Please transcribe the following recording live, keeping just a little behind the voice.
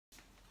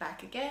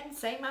Back again,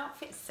 same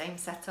outfit, same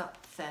setup,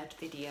 third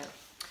video.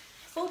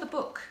 For the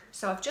book,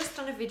 so I've just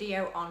done a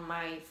video on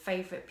my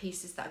favourite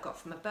pieces that I got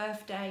for my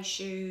birthday,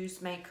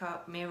 shoes,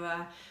 makeup,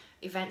 mirror,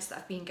 events that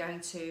I've been going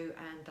to,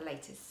 and the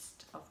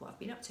latest of what I've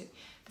been up to.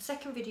 The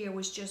second video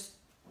was just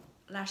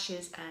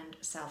lashes and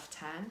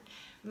self-tan,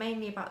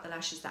 mainly about the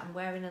lashes that I'm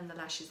wearing and the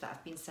lashes that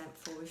have been sent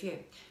for review.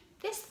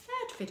 This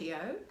third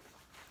video,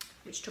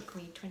 which took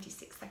me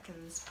 26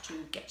 seconds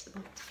to get to the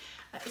point,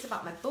 is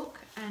about my book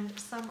and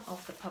some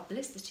of the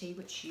publicity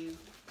which you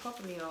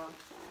probably are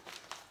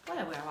well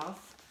aware of,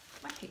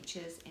 my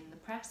pictures in the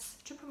press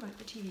to promote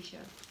the TV show.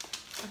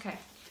 Okay,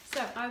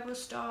 so I will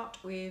start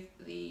with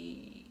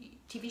the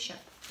TV show.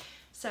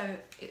 So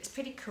it's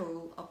pretty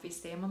cool,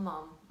 obviously. I'm a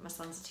mom, my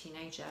son's a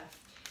teenager,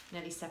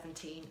 nearly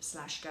 17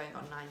 / going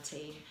on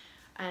 19,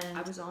 and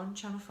I was on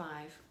Channel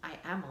 5. I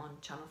am on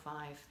Channel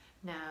 5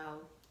 now.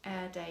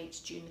 Air date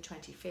June the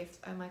 25th.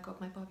 Oh my god,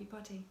 my Barbie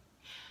body.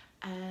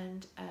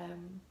 And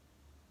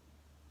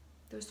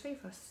there was 3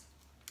 of us,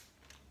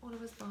 all of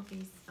us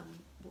Barbies, and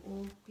we're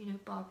all, you know,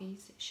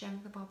 Barbies,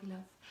 sharing the Barbie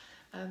love.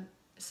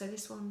 So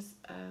this one's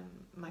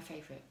my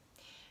favourite.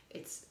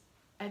 It's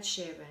Ed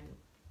Sheeran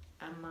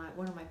and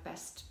one of my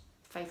best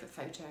favourite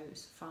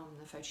photos from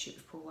the photo shoot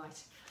with Paul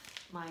White.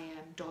 My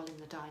doll in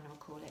the diner, I'll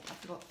call it.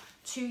 I've got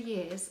 2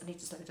 years, I need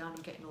to slow down,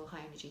 I'm getting all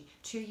high energy,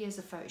 2 years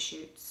of photo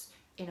shoots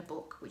in a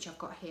book, which I've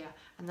got here,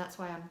 and that's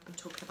why I'm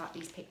talking about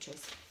these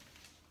pictures.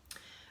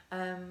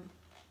 Okay,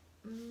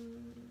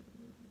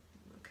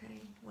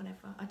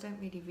 whatever. I don't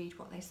really read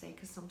what they say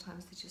because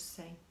sometimes they just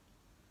say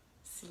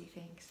silly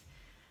things.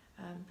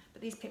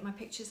 But these my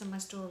pictures and my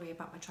story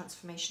about my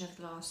transformation of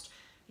the last,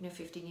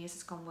 15 years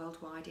has gone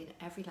worldwide in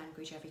every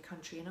language, every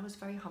country, and I was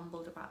very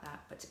humbled about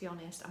that. But to be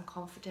honest, I'm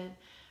confident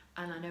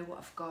and I know what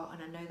I've got,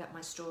 and I know that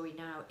my story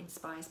now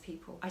inspires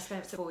people. I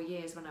spent 4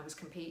 years when I was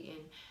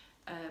competing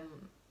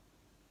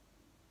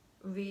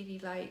really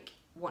like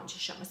wanting to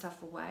shut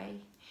myself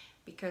away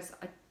because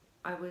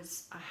I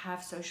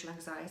have social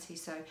anxiety.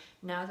 So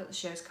now that the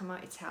show's come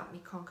out, it's helped me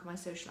conquer my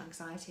social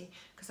anxiety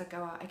because I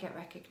go out, I get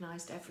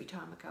recognised every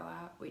time I go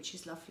out, which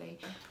is lovely.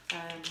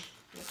 Yeah.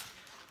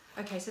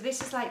 Okay, so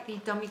this is like the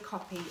dummy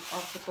copy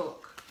of the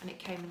book, and it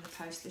came in the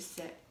post. This is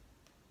it.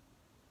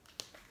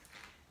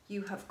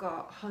 You have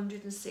got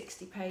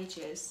 160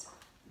 pages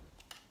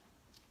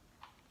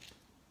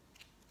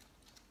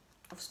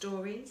of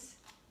stories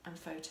and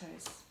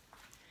photos,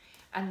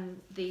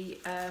 and the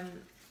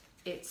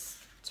it's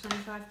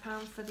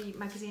 £25 for the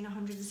magazine,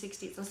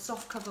 160. It's a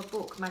soft cover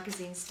book,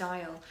 magazine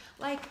style,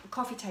 like a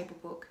coffee table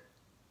book.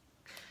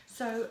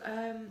 So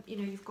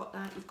you've got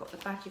that, you've got the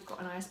back, you've got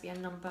an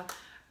ISBN number.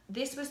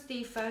 This was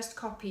the first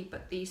copy,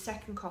 but the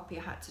second copy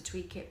I had to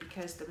tweak it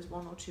because there was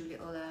 1 or 2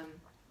 little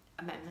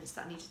amendments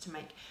that I needed to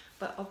make.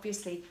 But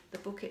obviously the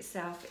book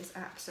itself is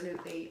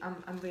absolutely,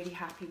 I'm really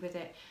happy with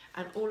it,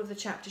 and all of the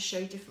chapters show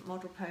you different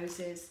model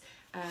poses,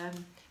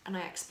 and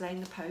I explain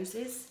the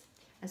poses,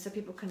 and so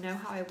people can know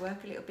how I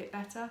work a little bit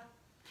better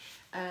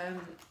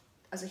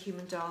as a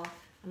human doll.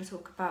 And I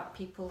talk about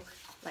people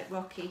like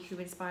Rocky, who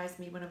inspires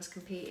me when I was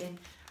competing,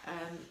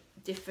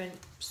 different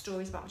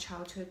stories about my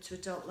childhood to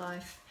adult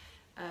life,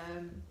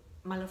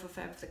 my love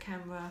affair with the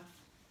camera.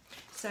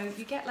 So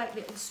you get like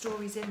little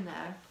stories in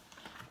there,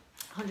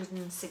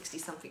 160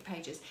 something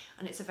pages,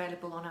 and it's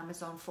available on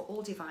Amazon for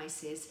all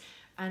devices,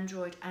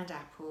 Android and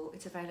Apple.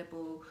 It's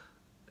available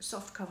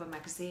soft cover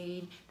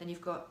magazine. Then you've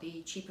got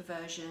the cheaper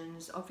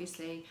versions.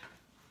 Obviously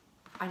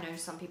I know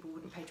some people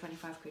wouldn't pay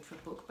 25 quid for a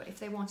book, but if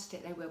they wanted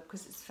it they will,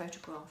 because it's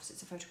photographs,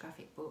 it's a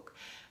photographic book,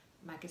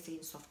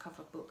 magazine, soft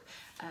cover book.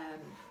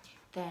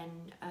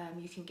 Then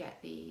you can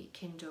get the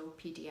Kindle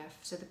PDF.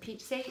 So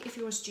say if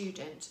you're a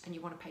student and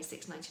you want to pay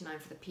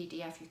 £6.99 for the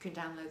PDF, you can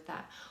download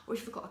that. Or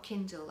if you've got a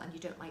Kindle and you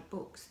don't like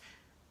books,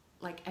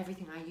 like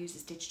everything I use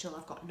is digital.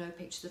 I've got no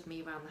pictures of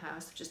me around the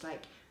house. I've just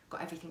like got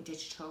everything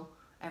digital,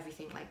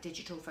 everything like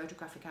digital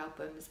photographic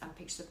albums and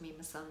pictures of me and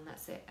my son.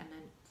 That's it, and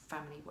then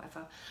family,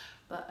 whatever.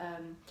 But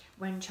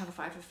when Channel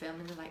 5 were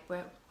filming, they're like,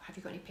 "Well, have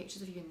you got any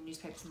pictures of you in the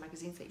newspapers and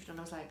magazines that you've done?"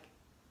 I was like,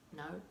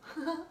 "No."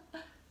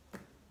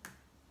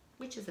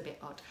 Which is a bit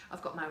odd.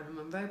 I've got Marilyn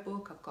Monroe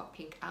book, I've got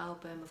Pink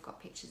album, I've got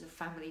pictures of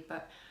family,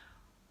 but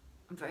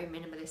I'm very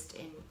minimalist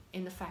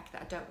in the fact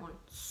that I don't want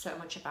so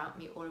much about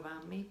me all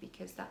around me,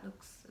 because that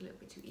looks a little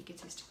bit too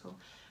egotistical.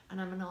 And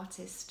I'm an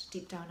artist,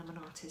 deep down I'm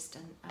an artist,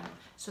 and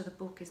so the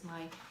book is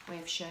my way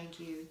of showing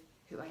you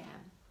who I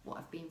am, what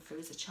I've been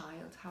through as a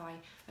child, how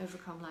I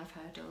overcome life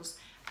hurdles,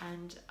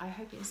 and I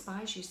hope it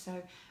inspires you.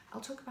 So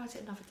I'll talk about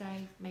it another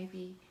day,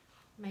 maybe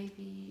a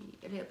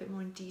little bit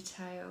more in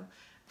detail.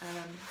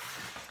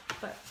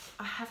 But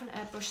I haven't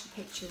airbrushed the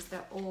pictures,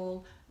 they're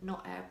all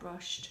not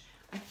airbrushed.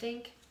 I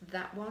think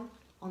that one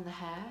on the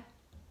hair,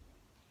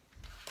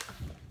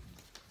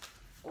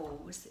 or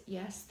was it,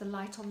 yes, the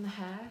light on the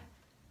hair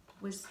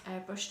was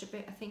airbrushed a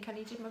bit. I think I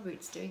needed my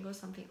roots doing or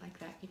something like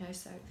that,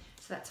 so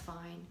that's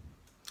fine.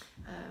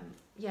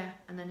 Yeah,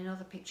 and then in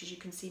other pictures you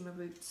can see my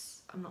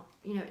roots. I'm not,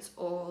 it's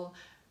all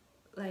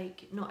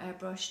like not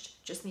airbrushed,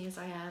 just me as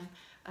I am.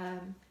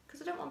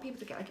 because I don't want people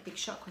to get like a big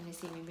shock when they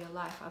see me in real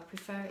life. I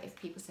prefer it if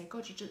people say,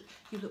 God,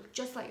 you look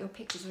just like your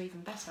pictures, or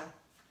even better.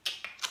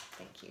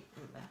 Thank you.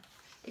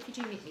 If you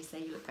do meet me,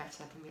 say you look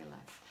better in real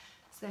life.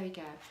 So there we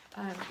go.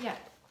 Yeah,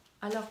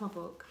 I love my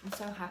book. I'm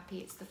so happy.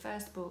 It's the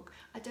first book.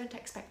 I don't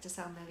expect to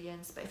sell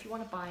millions, but if you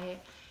want to buy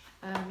it,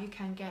 you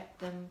can get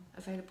them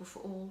available for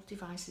all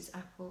devices,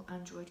 Apple,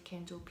 Android,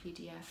 Kindle,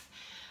 PDF,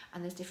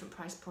 and there's different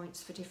price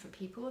points for different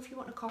people. If you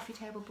want a coffee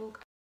table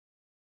book,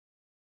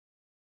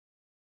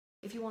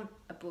 if you want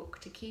a book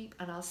to keep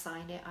and I'll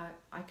sign it,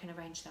 I can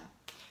arrange that.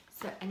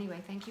 So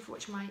anyway, thank you for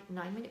watching my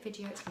 9-minute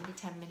video. It's going to be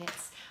 10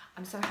 minutes.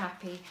 I'm so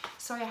happy.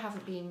 Sorry I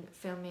haven't been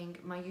filming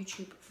my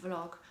YouTube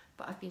vlog,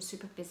 but I've been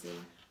super busy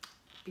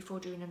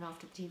before, during and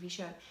after the TV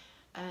show.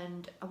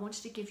 And I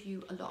wanted to give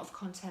you a lot of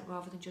content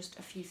rather than just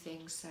a few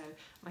things. So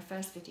my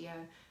first video,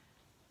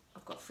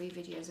 I've got 3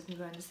 videos of me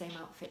wearing the same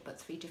outfit but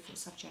 3 different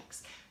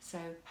subjects. So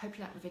hope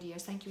you like my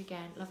videos. Thank you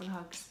again. Love and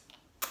hugs.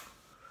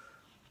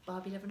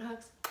 Barbie love and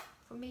hugs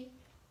from me,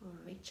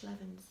 Rachel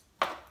Evans.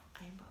 I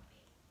am Barbie.